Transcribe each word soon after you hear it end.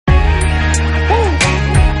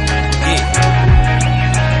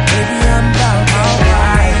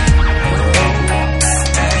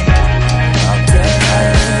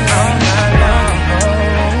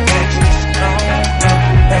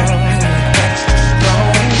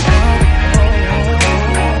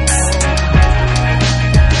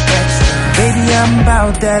something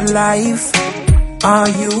about that life. Are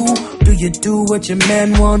you? Do you do what your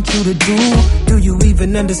man wants you to do? Do you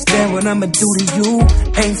even understand what I'ma do to you?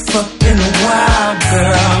 Ain't fucked in a while,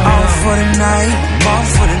 girl. All for the night. All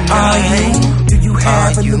for the night. Are you? Do you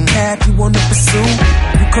have a new path you wanna pursue?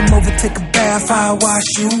 You come over, take a bath, I'll wash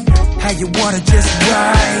you. How you water just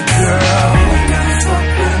right, girl. You ain't never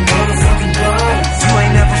fucked with a motherfucking dog. You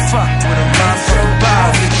ain't never fucked with a motherfucking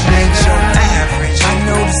dog. Ain't your average. I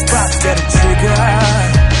know the spots that'll trigger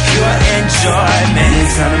your enjoyment.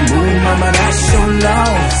 It's on the move, mama, that's your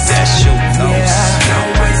loss. That's your loss. Yeah,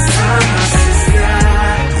 don't waste time, my sister.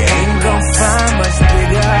 You ain't gon' find much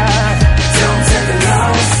bigger. Don't take a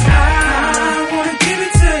loss. I wanna give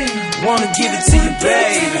it to you. Wanna give it to you,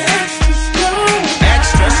 baby. Extra strong.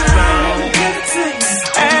 Extra strong.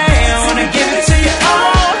 Hey, I wanna give it to you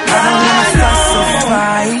all night long.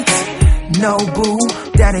 Fight. No, boo.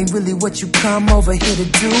 That ain't really what you come over here to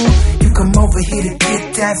do. You come over here to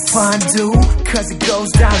get that fondue, cause it goes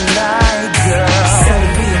down like, girl,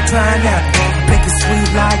 celery and pineapple, make it sweet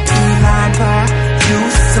like key lime pie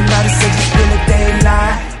juice. Somebody said you spill it, they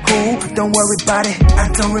lie. Who? Don't worry about it, I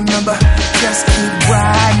don't remember. Just keep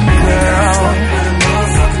riding, girl.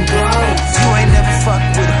 You ain't never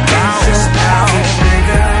fucked with a bounce out,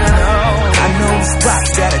 nigga. No, I know the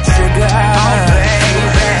spots that a trigger. Oh, baby,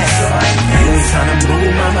 you ain't tryna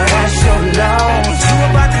move, mama, that's your loss. You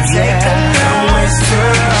about to take a loss,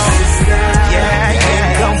 girl. Yeah, you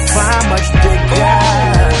ain't gon' find much bigger.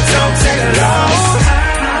 Don't take a loss.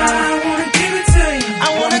 I wanna give it to you. I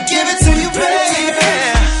wanna give it to you, baby.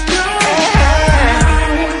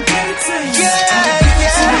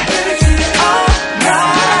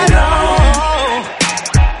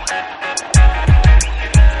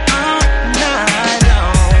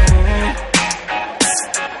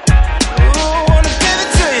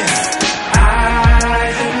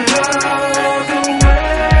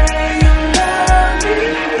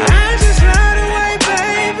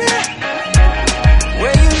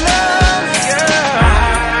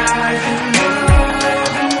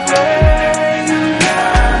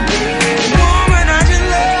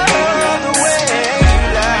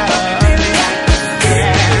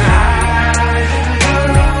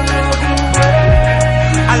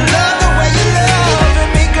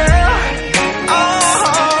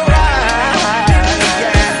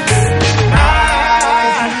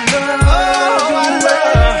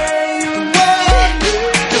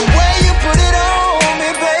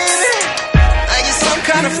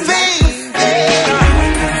 Kind of fiend, yeah.